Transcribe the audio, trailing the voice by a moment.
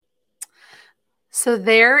So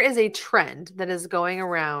there is a trend that is going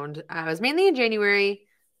around. It was mainly in January,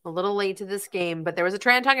 a little late to this game, but there was a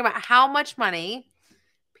trend talking about how much money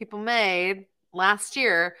people made last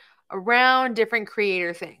year around different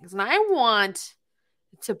creator things. And I want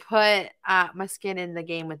to put my skin in the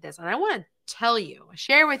game with this. And I want to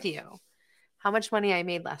share with you how much money I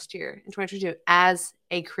made last year in 2022 as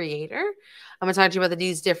a creator. I'm going to talk to you about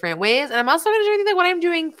these different ways. And I'm also going to share with you what I'm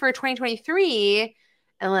doing for 2023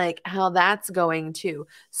 and like how that's going too.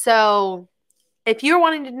 So if you're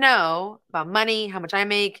wanting to know about money, how much I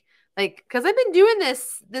make, like, because I've been doing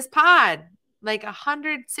this pod like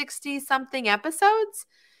 160 something episodes,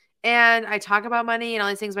 and I talk about money and all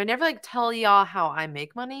these things, but I never like tell y'all how I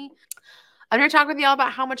make money. I'm here to talk with y'all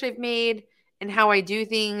about how much I've made and how I do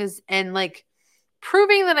things, and like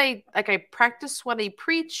proving that I practice what I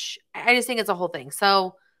preach. I just think it's a whole thing.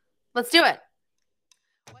 So let's do it.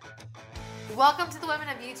 Welcome to the Women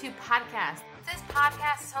of YouTube podcast. This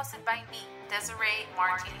podcast is hosted by me, Desiree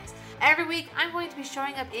Martinez. Every week, I'm going to be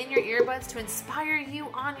showing up in your earbuds to inspire you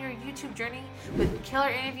on your YouTube journey with killer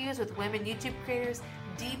interviews with women YouTube creators,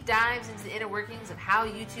 deep dives into the inner workings of how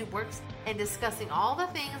YouTube works, and discussing all the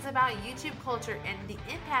things about YouTube culture and the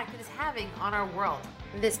impact it is having on our world.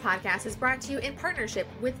 This podcast is brought to you in partnership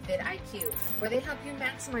with vidIQ, where they help you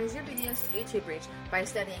maximize your video's YouTube reach by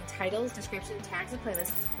studying titles, description, tags, and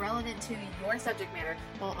playlists relevant to your subject matter,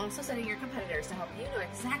 while also studying your competitors to help you know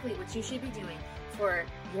exactly what you should be doing for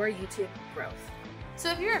your YouTube growth.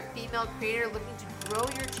 So if you're a female creator looking to grow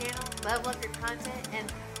your channel, level up your content,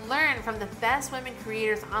 and learn from the best women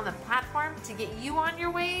creators on the platform to get you on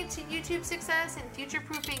your way to YouTube success and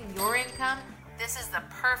future-proofing your income, this is the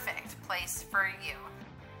perfect place for you.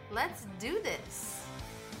 Let's do this.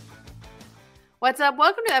 What's up?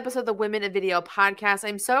 Welcome to the episode of the Women of Video podcast.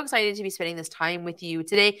 I'm so excited to be spending this time with you.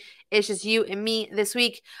 Today, it's just you and me this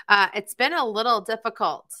week. It's been a little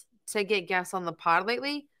difficult to get guests on the pod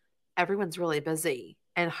lately. Everyone's really busy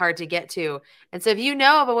and hard to get to. And so if you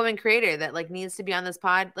know of a woman creator that like needs to be on this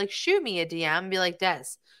pod, like shoot me a DM and be like, Des,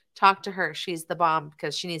 talk to her. She's the bomb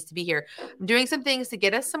because she needs to be here. I'm doing some things to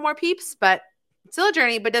get us some more peeps, but it's still a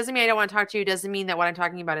journey, but doesn't mean I don't want to talk to you. Doesn't mean that what I'm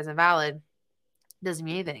talking about isn't valid. Doesn't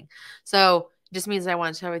mean anything. So it just means that I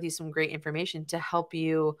want to share with you some great information to help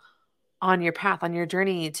you on your path, on your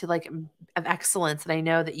journey to like of excellence that I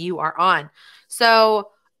know that you are on. So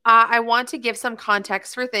I want to give some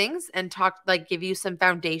context for things and give you some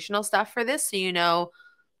foundational stuff for this so you know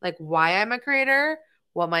like why I'm a creator,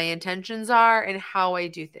 what my intentions are, and how I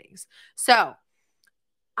do things. So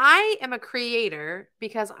I am a creator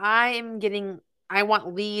because I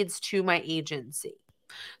want leads to my agency.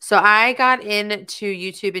 So I got into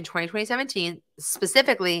YouTube in 2017,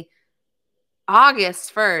 specifically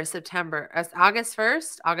August 1st of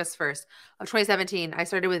 2017. I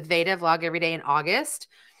started with Veda Vlog every day in August.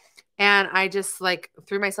 And I just like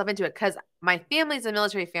threw myself into it because my family's a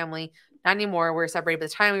military family. Not anymore. We're separated, but at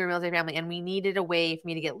the time we were a military family, and we needed a way for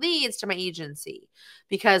me to get leads to my agency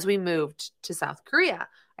because we moved to South Korea.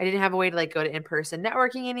 I didn't have a way to like go to in-person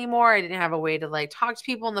networking anymore. I didn't have a way to like talk to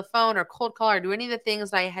people on the phone or cold call or do any of the things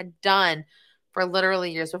that I had done for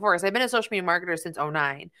literally years before. So I've been a social media marketer since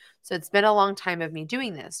 2009. So it's been a long time of me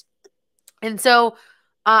doing this. And so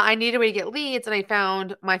I needed a way to get leads, and I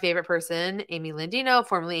found my favorite person, Amy Landino,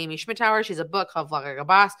 formerly Amy Schmittauer. She's a book called Vlog Like a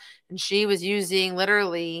Boss, and she was using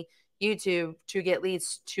literally YouTube to get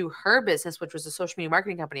leads to her business, which was a social media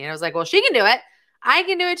marketing company. And I was like, well, she can do it. I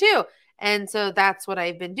can do it too. And so that's what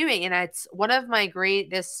I've been doing. And it's one of my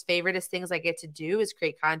favoriteest things I get to do is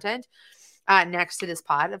create content. Next to this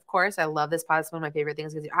pod, of course. I love this pod. It's one of my favorite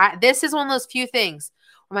things. This is one of those few things.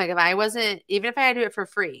 I'm like, even if I had to do it for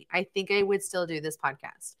free, I think I would still do this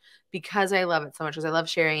podcast because I love it so much, because I love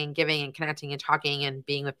sharing and giving and connecting and talking and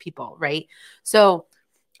being with people, right? So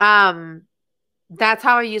that's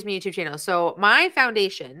how I use my YouTube channel. So my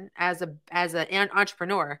foundation as an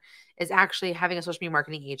entrepreneur is actually having a social media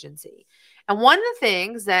marketing agency. And one of the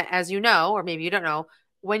things that, as you know, or maybe you don't know,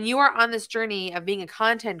 when you are on this journey of being a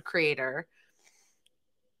content creator,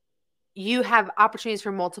 you have opportunities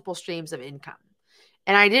for multiple streams of income.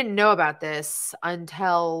 And I didn't know about this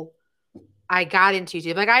until I got into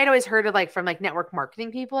YouTube. Like I had always heard of like from like network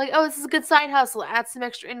marketing people, like, oh, this is a good side hustle. Add some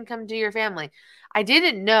extra income to your family. I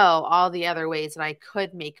didn't know all the other ways that I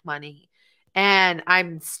could make money. And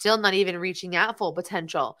I'm still not even reaching that full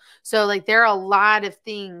potential. So like there are a lot of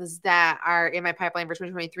things that are in my pipeline for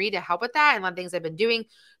 2023 to help with that, and a lot of things I've been doing.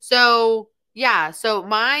 So yeah. So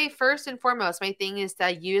my first and foremost, my thing is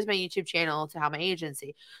to use my YouTube channel to help my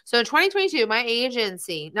agency. So in 2022, my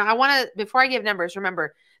agency, now before I give numbers,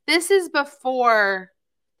 remember, this is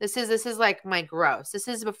This is like my gross. This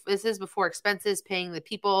is before expenses, paying the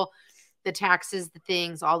people, the taxes, the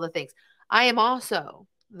things, all the things. I am also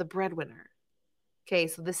the breadwinner. Okay,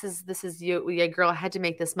 so this is you, a girl had to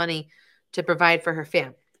make this money to provide for her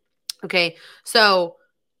fam. Okay, so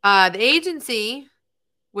the agency,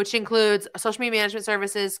 which includes social media management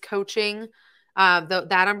services, coaching,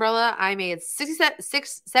 that umbrella, I made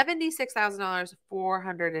 $76,000,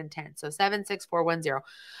 410. So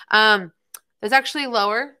 76410. That's actually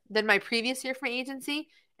lower than my previous year for my agency,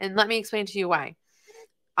 and let me explain to you why.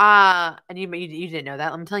 And you didn't know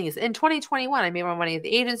that. I'm telling you this. In 2021, I made more money at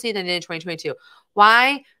the agency than I did in 2022.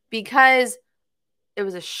 Why? Because it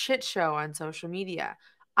was a shit show on social media.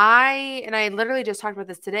 I literally just talked about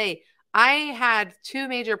this today. I had two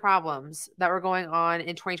major problems that were going on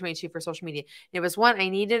in 2022 for social media. It was one, I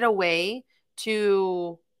needed a way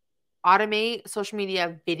to automate social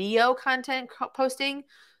media video content posting,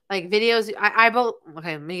 like videos.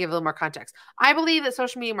 Okay, let me give a little more context. I believe that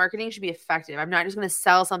social media marketing should be effective. I'm not just going to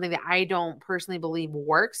sell something that I don't personally believe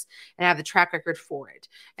works and have the track record for it.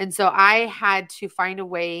 And so I had to find a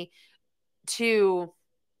way to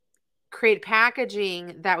create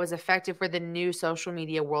packaging that was effective for the new social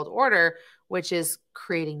media world order, which is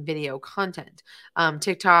creating video content.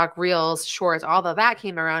 TikTok, Reels, Shorts, all of that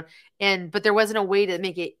came around, but there wasn't a way to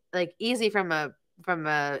make it like easy from a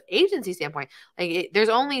agency standpoint. Like there's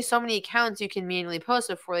only so many accounts you can manually post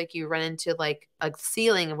before like you run into like a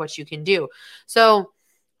ceiling of what you can do. So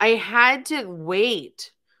I had to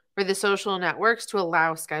wait for the social networks to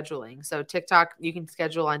allow scheduling. So TikTok, you can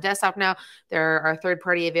schedule on desktop now. There are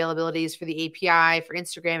third-party availabilities for the API for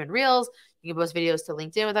Instagram and Reels. You can post videos to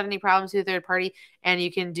LinkedIn without any problems with third party. And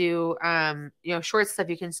you can do, short stuff.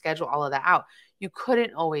 You can schedule all of that out. You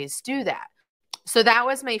couldn't always do that. So that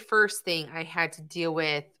was my first thing I had to deal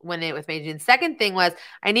with with my agency. Second thing was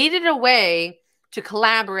I needed a way to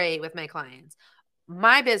collaborate with my clients.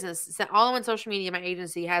 My business, All-in-One Social Media, my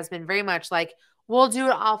agency has been very much like, we'll do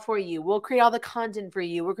it all for you. We'll create all the content for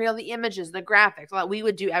you. We'll create all the images, the graphics. We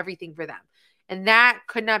would do everything for them. And that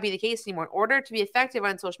could not be the case anymore. In order to be effective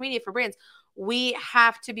on social media for brands, we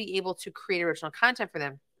have to be able to create original content for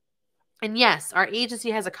them. And yes, our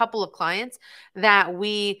agency has a couple of clients that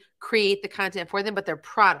we create the content for them, but they're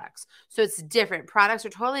products. So it's different. Products are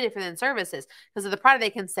totally different than services. Because of the product, they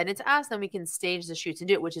can send it to us, then we can stage the shoots and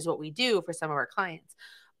do it, which is what we do for some of our clients.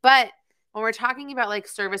 But when we're talking about like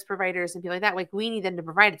service providers and people like that, like we need them to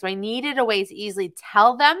provide it. So I needed a way to easily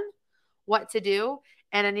tell them what to do.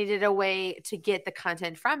 And I needed a way to get the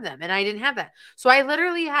content from them. And I didn't have that. So I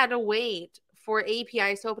literally had to wait for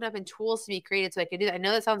APIs to open up and tools to be created so I could do that. I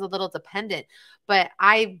know that sounds a little dependent, but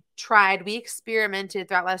we experimented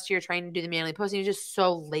throughout last year trying to do the manually posting. It was just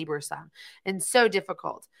so laborsome and so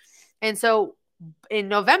difficult. And so in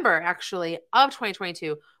November, actually, of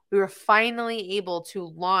 2022, we were finally able to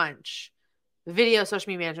launch video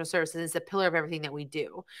social media management services. It's a pillar of everything that we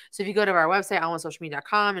do. So if you go to our website,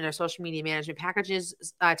 allonesocialmedia.com, and our social media management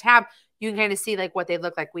packages tab, you can kind of see like what they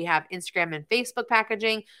look like. We have Instagram and Facebook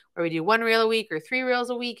packaging where we do 1 reel a week or 3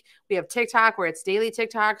 reels a week. We have TikTok where it's daily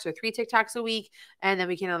TikToks or 3 TikToks a week. And then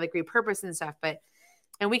we can like repurpose and stuff.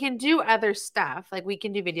 And we can do other stuff. Like we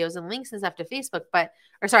can do videos and links and stuff to Facebook,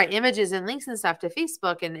 images and links and stuff to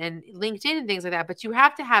Facebook and LinkedIn and things like that. But you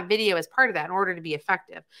have to have video as part of that in order to be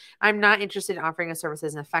effective. I'm not interested in offering a service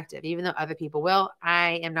as effective, even though other people will.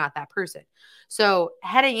 I am not that person. So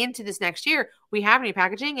heading into this next year, we have new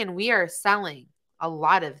packaging and we are selling a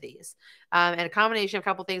lot of these. And a combination of a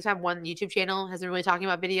couple things. I have one YouTube channel has been really talking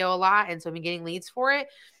about video a lot. And so I've been getting leads for it.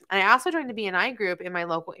 And I also joined the BNI group in my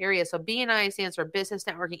local area. So BNI stands for Business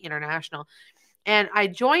Networking International. And I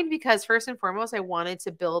joined because first and foremost, I wanted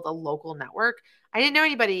to build a local network. I didn't know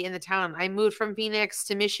anybody in the town. I moved from Phoenix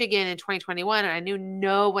to Michigan in 2021. And I knew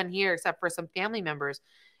no one here except for some family members.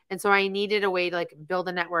 And so I needed a way to like build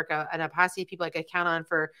a network and a posse of people I could count on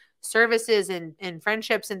for services and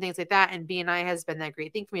friendships and things like that. And BNI has been that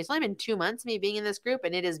great thing for me. It's only been 2 months me being in this group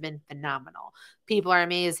and it has been phenomenal. People are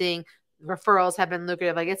amazing. Referrals have been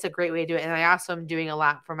lucrative. Like it's a great way to do it. And I also am doing a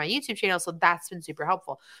lot for my YouTube channel. So that's been super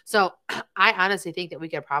helpful. So I honestly think that we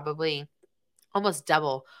could probably almost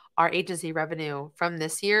double our agency revenue from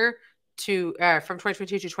this year from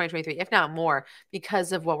 2022 to 2023, if not more,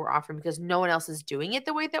 because of what we're offering, because no one else is doing it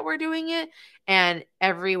the way that we're doing it. And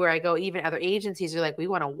everywhere I go, even other agencies are like, we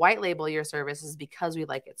want to white label your services because we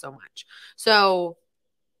like it so much. So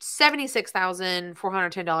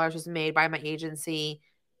 $76,410 was made by my agency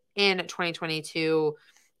in 2022,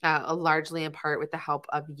 largely in part with the help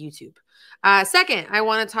of YouTube. Second, I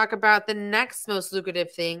want to talk about the next most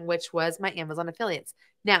lucrative thing, which was my Amazon affiliates.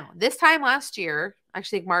 Now, this time last year,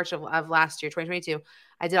 actually March of last year, 2022,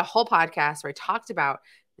 I did a whole podcast where I talked about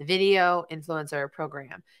the video influencer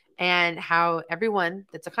program and how everyone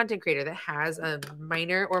that's a content creator that has a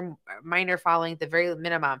minor following at the very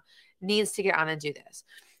minimum needs to get on and do this.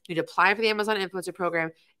 You'd apply for the Amazon influencer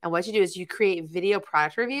program. And what you do is you create video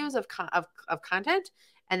product reviews of content,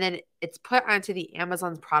 and then it's put onto the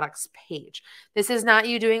Amazon products page. This is not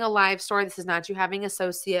you doing a live store. This is not you having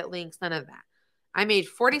associate links, none of that. I made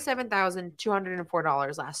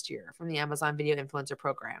 $47,204 last year from the Amazon Video Influencer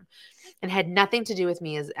Program and had nothing to do with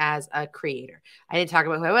me as a creator. I didn't talk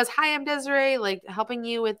about who I was. Hi, I'm Desiree, like helping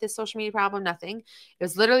you with this social media problem, nothing. It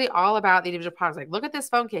was literally all about the individual products. Like, look at this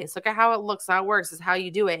phone case. Look at how it looks, how it works, this is how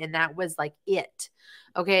you do it. And that was like it.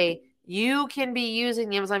 Okay, you can be using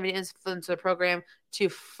the Amazon Video Influencer Program to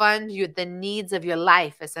fund the needs of your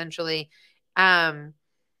life, essentially, to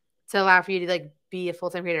allow for you to like be a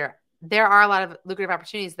full-time creator. There are a lot of lucrative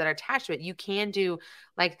opportunities that are attached to it. You can do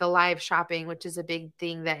like the live shopping, which is a big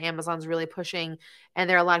thing that Amazon's really pushing. And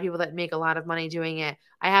there are a lot of people that make a lot of money doing it.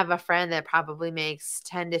 I have a friend that probably makes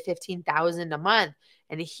 $10,000 to $15,000 a month,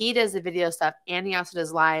 and he does the video stuff, and he also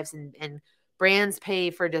does lives, and brands pay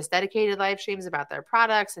for just dedicated live streams about their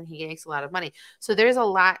products, and he makes a lot of money. So there's a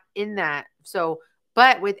lot in that.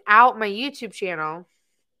 But without my YouTube channel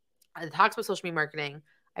that talks about social media marketing,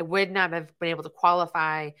 I would not have been able to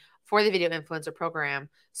qualify for the video influencer program.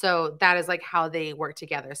 So that is like how they work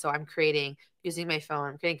together. So I'm creating, using my phone,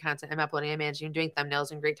 I'm creating content, I'm uploading, I'm managing, I'm doing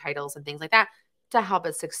thumbnails and great titles and things like that to help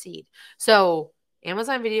it succeed. So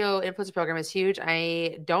Amazon Video Influencer Program is huge.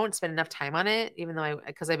 I don't spend enough time on it, even though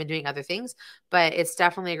because I've been doing other things, but it's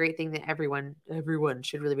definitely a great thing that everyone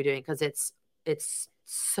should really be doing because it's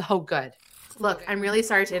so good. Look, I'm really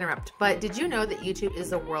sorry to interrupt, but did you know that YouTube is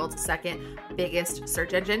the world's second biggest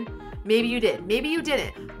search engine? Maybe you did, maybe you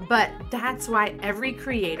didn't, but that's why every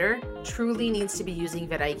creator truly needs to be using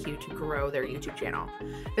vidIQ to grow their YouTube channel.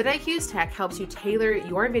 vidIQ's tech helps you tailor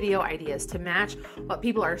your video ideas to match what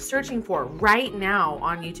people are searching for right now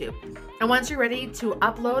on YouTube. And once you're ready to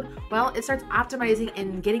upload, well, it starts optimizing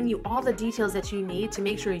and getting you all the details that you need to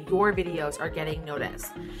make sure your videos are getting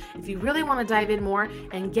noticed. If you really want to dive in more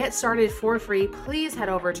and get started for free, please head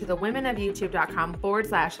over to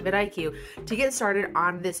thewomenofyoutube.com/vidIQ to get started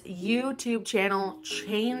on this YouTube channel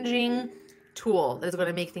changing tool that is going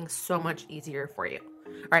to make things so much easier for you.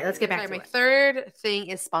 All right, let's get back to it. My third thing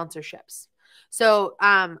is sponsorships. So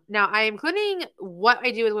now I am including what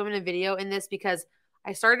I do with Women in Video in this because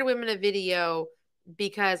I started Women in Video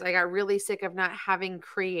because I got really sick of not having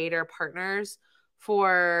creator partners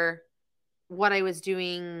for what I was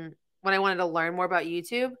doing when I wanted to learn more about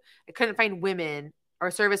YouTube. I couldn't find women or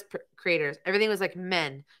service creators. Everything was like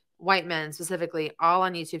men, white men specifically, all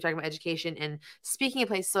on YouTube talking about education and speaking in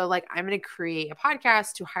places. So like I'm going to create a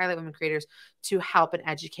podcast to highlight women creators to help and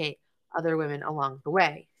educate other women along the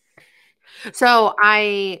way. So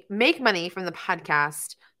I make money from the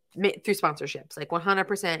podcast through sponsorships, like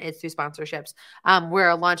 100% it's through sponsorships.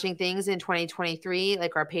 We're launching things in 2023,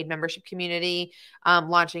 like our paid membership community,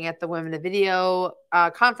 launching at the Women of Video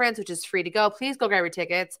conference, which is free to go. Please go grab your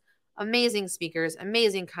tickets. Amazing speakers,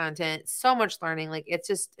 amazing content, so much learning. Like it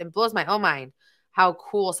blows my own mind how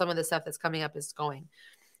cool some of the stuff that's coming up is going.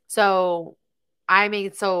 So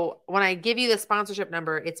when I give you the sponsorship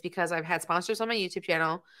number, it's because I've had sponsors on my YouTube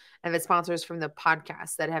channel and the sponsors from the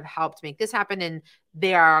podcast that have helped make this happen. And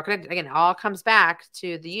they are connected. Again, it all comes back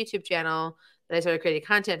to the YouTube channel that I started creating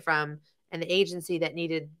content from and the agency that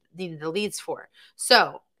needed the leads for.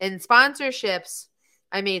 So in sponsorships,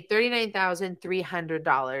 I made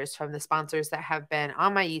 $39,300 from the sponsors that have been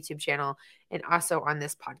on my YouTube channel and also on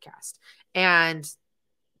this podcast. And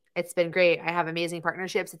it's been great. I have amazing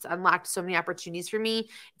partnerships. It's unlocked so many opportunities for me.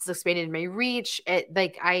 It's expanded my reach. I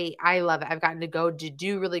love it. I've gotten to go to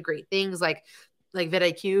do really great things like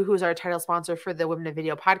vidIQ, who's our title sponsor for the Women of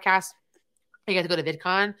Video podcast. I got to go to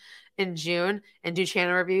VidCon in June and do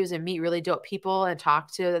channel reviews and meet really dope people and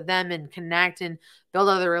talk to them and connect and build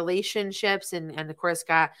other relationships. And of course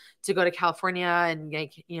got to go to California and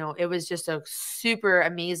it was just a super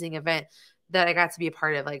amazing event that I got to be a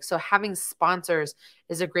part of. So having sponsors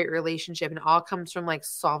is a great relationship and all comes from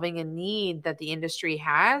solving a need that the industry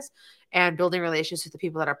has and building relationships with the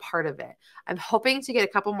people that are part of it. I'm hoping to get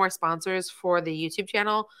a couple more sponsors for the YouTube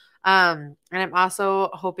channel. And I'm also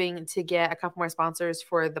hoping to get a couple more sponsors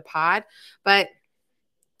for the pod, but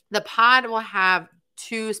the pod will have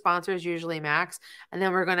 2 sponsors, usually max. And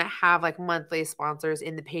then we're going to have monthly sponsors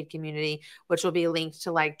in the paid community, which will be linked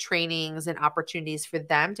to trainings and opportunities for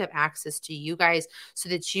them to have access to you guys so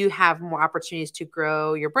that you have more opportunities to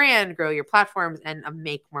grow your brand, grow your platforms, and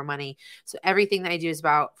make more money. So everything that I do is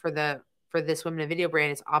about for the for this Women in Video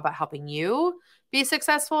brand, it's all about helping you be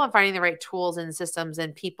successful and finding the right tools and systems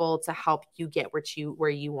and people to help you get where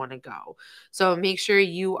you want to go. So make sure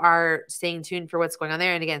you are staying tuned for what's going on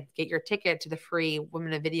there. And again, get your ticket to the free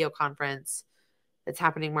Women in Video conference that's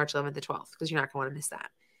happening March 11th to 12th, because you're not going to want to miss that.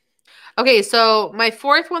 Okay, so my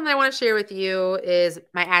fourth one that I want to share with you is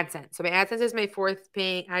my AdSense. So my AdSense is my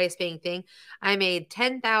highest paying thing. I made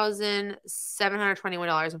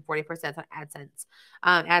 $10,721.44 on AdSense.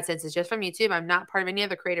 AdSense is just from YouTube. I'm not part of any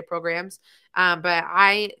of the creative programs, but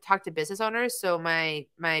I talk to business owners. So my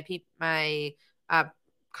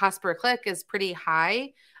cost per click is pretty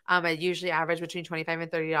high. I usually average between $25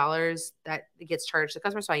 and $30 that gets charged to the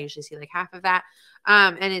customer. So I usually see like half of that.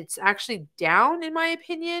 And it's actually down in my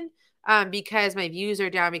opinion, because my views are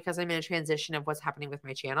down because I'm in a transition of what's happening with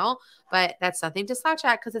my channel. But that's nothing to slouch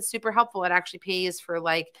at because it's super helpful. It actually pays for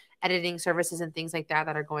like editing services and things like that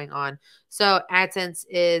are going on. So AdSense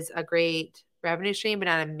is a great revenue stream, but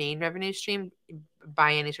not a main revenue stream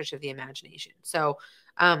by any stretch of the imagination. So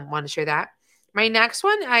want to share that. My next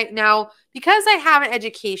one, because I have an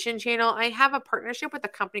education channel, I have a partnership with a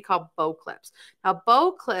company called BowClips. Now,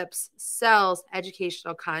 BowClips sells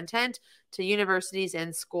educational content to universities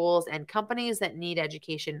and schools and companies that need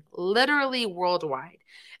education literally worldwide.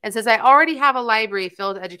 And since I already have a library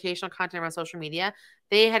filled with educational content on social media,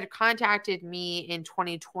 they had contacted me in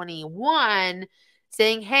 2021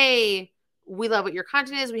 saying, hey, we love what your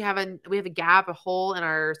content is. We have a gap, a hole in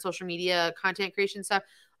our social media content creation stuff.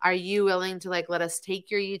 Are you willing to like let us take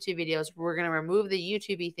your YouTube videos? We're going to remove the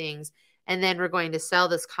YouTube-y things and then we're going to sell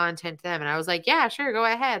this content to them. And I was like, yeah, sure, go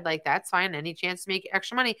ahead. Like, that's fine. Any chance to make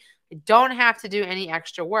extra money. I don't have to do any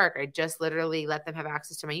extra work. I just literally let them have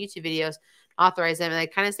access to my YouTube videos, authorize them, and I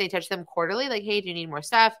kind of stay in touch with them quarterly. Like, hey, do you need more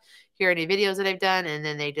stuff? Here are new videos that I've done. And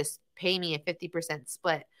then they just pay me a 50%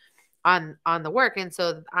 split on the work. And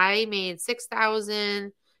so I made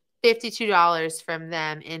 $6,052 from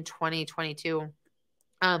them in 2022.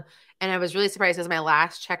 And I was really surprised because my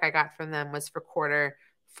last check I got from them was for quarter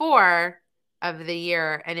 4 of the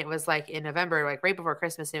year. And it was like in November, like right before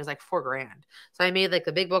Christmas, and it was like $4,000. So I made like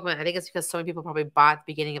the big bulk of it. I think it's because so many people probably bought at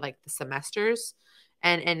the beginning of like the semesters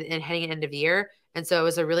and heading at end of year. And so it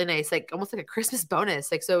was a really nice, like almost like a Christmas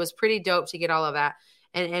bonus. Like, so it was pretty dope to get all of that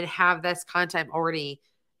and have this content I already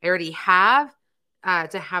have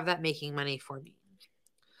to have that making money for me.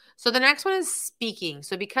 So the next one is speaking.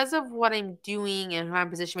 So because of what I'm doing and how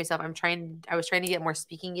I'm positioning myself, I was trying to get more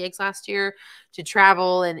speaking gigs last year to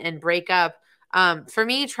travel and break up. For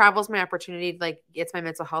me, travel is my opportunity. Like, it's my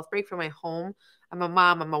mental health break from my home. I'm a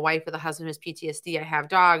mom. I'm a wife with a husband who has PTSD. I have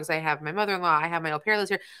dogs. I have my mother-in-law. I have my au pair lives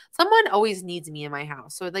here. Someone always needs me in my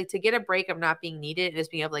house. So like to get a break of not being needed and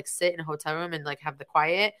just being able to like sit in a hotel room and like have the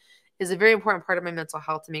quiet is a very important part of my mental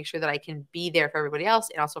health to make sure that I can be there for everybody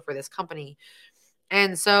else and also for this company.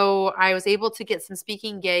 And so I was able to get some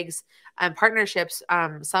speaking gigs and partnerships,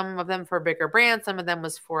 some of them for bigger brands, some of them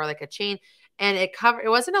was for like a chain. And it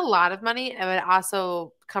wasn't a lot of money, but it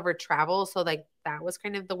also covered travel. So like that was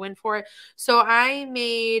kind of the win for it. So I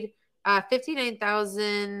made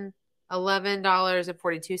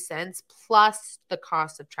 $59,011.42 plus the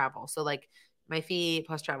cost of travel. So like my fee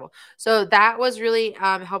plus travel. So that was really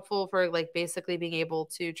helpful for like basically being able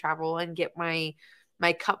to travel and get my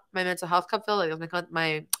mental health cup fill, like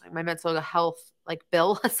my mental health like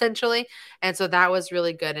bill essentially. And so that was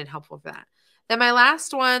really good and helpful for that. Then my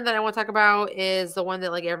last one that I want to talk about is the one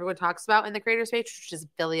that like everyone talks about in the creator space, which is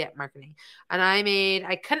affiliate marketing. And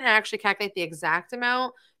I couldn't actually calculate the exact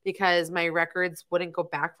amount because my records wouldn't go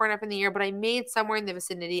back far enough in the year, but I made somewhere in the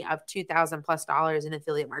vicinity of $2,000+ in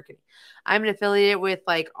affiliate marketing. I'm an affiliate with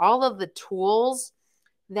like all of the tools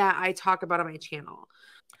that I talk about on my channel.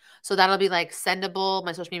 So that'll be like Sendable,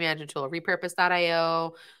 my social media management tool,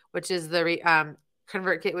 Repurpose.io, which is the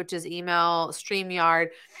ConvertKit, which is email,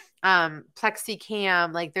 StreamYard,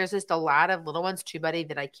 PlexiCam. Like there's just a lot of little ones, TubeBuddy,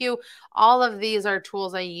 vidIQ. All of these are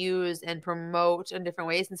tools I use and promote in different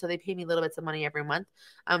ways. And so they pay me little bits of money every month.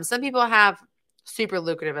 Some people have super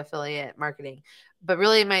lucrative affiliate marketing, but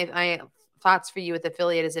really my thoughts for you with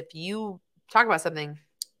affiliate is if you talk about something,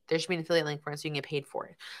 there should be an affiliate link for it so you can get paid for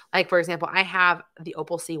it. Like, for example, I have the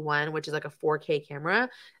Opal C1, which is like a 4K camera.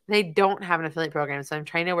 They don't have an affiliate program. So I'm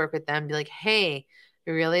trying to work with them, be like, hey,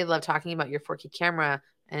 we really love talking about your 4K camera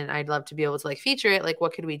and I'd love to be able to like feature it. Like,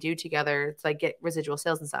 what could we do together to like get residual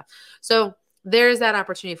sales and stuff? So there's that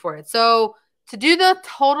opportunity for it. So to do the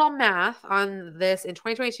total math on this, in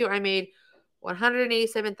 2022, I made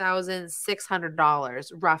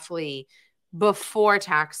 $187,600 roughly before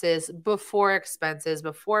taxes, before expenses,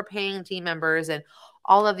 before paying team members and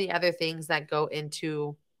all of the other things that go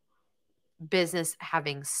into business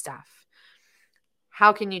having stuff.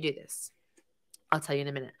 How can you do this? I'll tell you in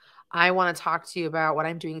a minute. I want to talk to you about what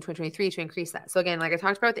I'm doing in 2023 to increase that. So again, like I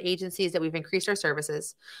talked about the agencies that we've increased our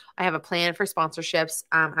services. I have a plan for sponsorships.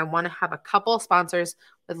 I want to have a couple sponsors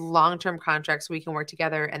with long-term contracts so we can work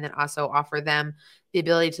together, and then also offer them the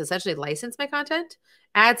ability to essentially license my content.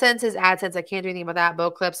 AdSense is AdSense. I can't do anything about that. Bow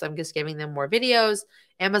Clips, I'm just giving them more videos.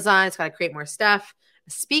 Amazon, it's got to create more stuff.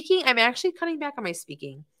 Speaking, I'm actually cutting back on my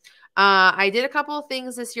speaking. I did a couple of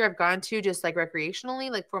things this year I've gone to just like recreationally,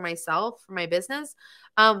 like for myself, for my business.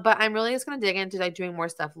 But I'm really just going to dig into like doing more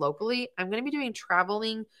stuff locally. I'm going to be doing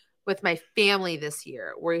traveling with my family this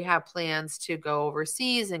year. We have plans to go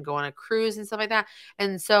overseas and go on a cruise and stuff like that.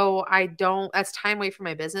 And so that's time away from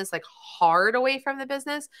my business, like hard away from the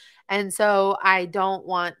business. And so I don't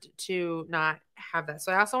want to not have that.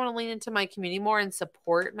 So I also want to lean into my community more and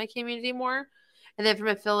support my community more. And then from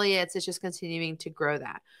affiliates, it's just continuing to grow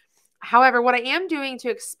that. However, what I am doing to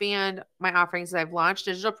expand my offerings is I've launched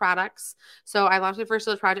digital products. So I launched my first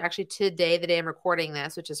digital project actually today, the day I'm recording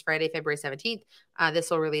this, which is Friday, February 17th. This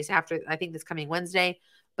will release after, I think, this coming Wednesday.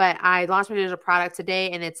 But I launched my digital product today,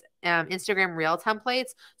 and it's Instagram Reel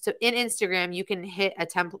templates. So in Instagram, you can hit a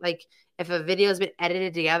template, like if a video has been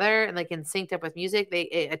edited together and like and synced up with music,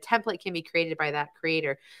 a template can be created by that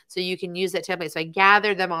creator. So you can use that template. So I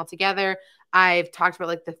gathered them all together. I've talked about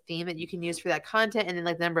like the theme that you can use for that content, and then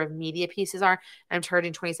like the number of media pieces are. I'm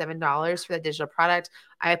charging $27 for that digital product.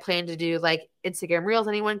 I plan to do like Instagram Reels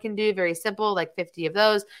anyone can do, very simple, like 50 of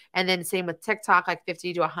those. And then same with TikTok, like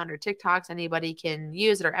 50 to 100 TikToks anybody can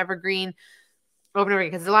use that are evergreen over and over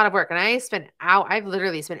again, because it's a lot of work. And I've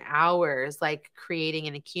literally spent hours like creating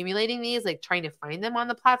and accumulating these, like trying to find them on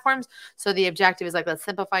the platforms. So the objective is like, let's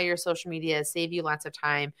simplify your social media, save you lots of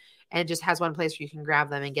time, and it just has one place where you can grab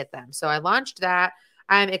them and get them. So I launched that.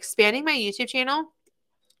 I'm expanding my YouTube channel.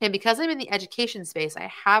 And because I'm in the education space,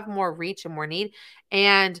 I have more reach and more need.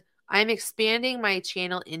 And I'm expanding my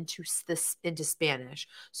channel into Spanish.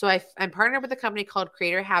 So I'm partnered with a company called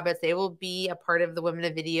Creator Habits. They will be a part of the Women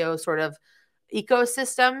of Video sort of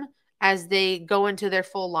ecosystem as they go into their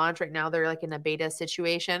full launch. Right now, they're like in a beta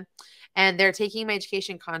situation, and they're taking my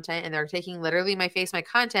education content and they're taking literally my face, my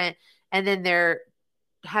content, and then they're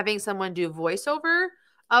having someone do voiceover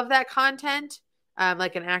of that content,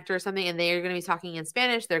 like an actor or something, and they are going to be talking in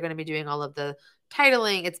Spanish. They're going to be doing all of the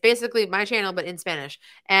titling. It's basically my channel, but in Spanish.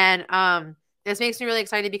 And this makes me really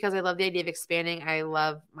excited because I love the idea of expanding. I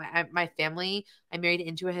love my family. I'm married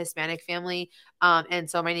into a Hispanic family. And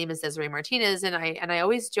so my name is Desiree Martinez. And I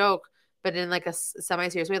always joke, but in like a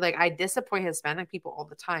semi-serious way, like I disappoint Hispanic people all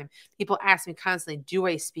the time. People ask me constantly, do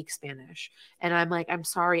I speak Spanish? And I'm like, I'm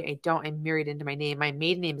sorry, I don't. I'm married into my name. My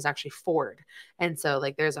maiden name is actually Ford. And so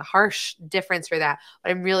like there's a harsh difference for that.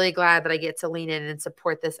 But I'm really glad that I get to lean in and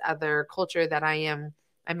support this other culture that I'm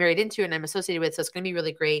married into and I'm associated with. So it's going to be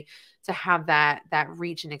really great to have that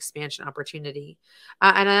reach and expansion opportunity.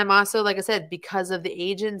 And I'm also, like I said, because of the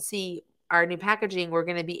agency, our new packaging, we're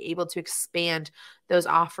going to be able to expand those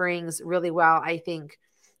offerings really well, I think,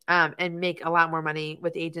 and make a lot more money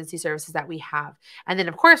with the agency services that we have. And then,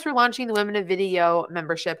 of course, we're launching the Women of Video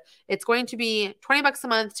membership. It's going to be $20 a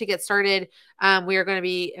month to get started. We are going to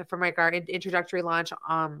be, from like our introductory launch,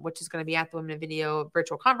 which is going to be at the Women of Video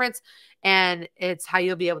virtual conference. And it's how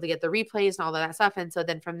you'll be able to get the replays and all of that stuff. And so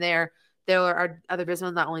then from there are other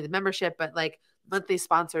business, not only the membership, but like monthly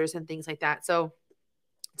sponsors and things like that. So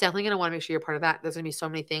definitely going to want to make sure you're part of that. There's going to be so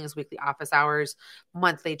many things, weekly office hours,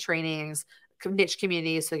 monthly trainings, niche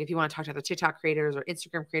communities. So like if you want to talk to other TikTok creators or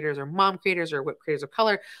Instagram creators or mom creators or creators of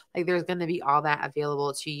color, like there's going to be all that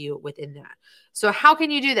available to you within that. So how can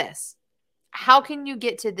you do this? How can you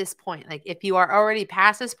get to this point? Like if you are already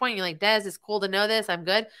past this point, you're like, Des, it's cool to know this, I'm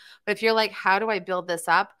good. But if you're like, how do I build this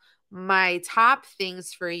up? My top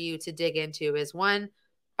things for you to dig into is, one,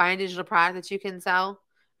 find a digital product that you can sell.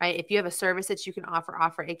 Right? If you have a service that you can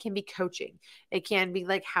offer. It can be coaching. It can be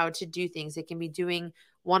like how to do things. It can be doing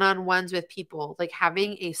one-on-ones with people, like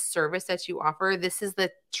having a service that you offer. This is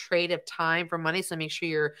the trade of time for money. So make sure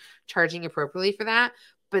you're charging appropriately for that.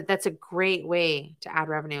 But that's a great way to add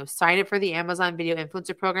revenue. Sign up for the Amazon Video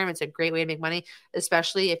Influencer Program. It's a great way to make money,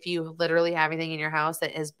 especially if you literally have anything in your house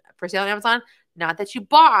that is for sale on Amazon. Not that you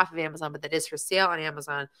bought off of Amazon, but that is for sale on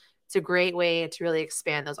Amazon. It's a great way to really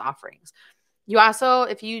expand those offerings. You also,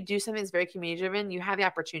 if you do something that's very community driven, you have the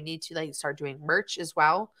opportunity to like start doing merch as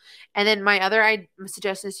well. And then my other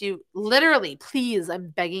suggestion is you literally, please,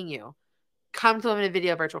 I'm begging you, come to the Women of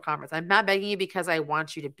Video virtual conference. I'm not begging you because I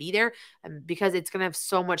want you to be there and because it's going to have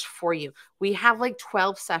so much for you. We have like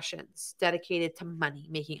 12 sessions dedicated to money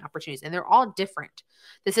making opportunities, and they're all different.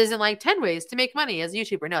 This isn't like 10 ways to make money as a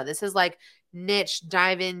YouTuber. No, this is like niche,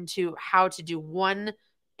 dive into how to do one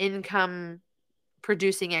income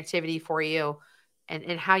producing activity for you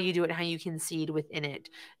and how you do it and how you can seed within it.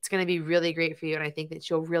 It's going to be really great for you. And I think that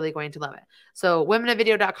you're really going to love it. So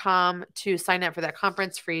womenofvideo.com to sign up for that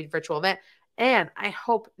conference, free virtual event. And I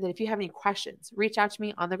hope that if you have any questions, reach out to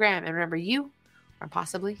me on the gram. And remember, you are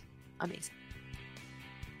possibly amazing.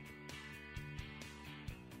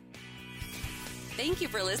 Thank you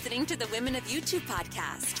for listening to the Women of YouTube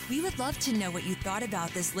podcast. We would love to know what you thought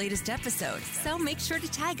about this latest episode. So make sure to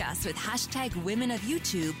tag us with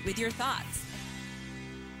 #WomenOfYouTube with your thoughts.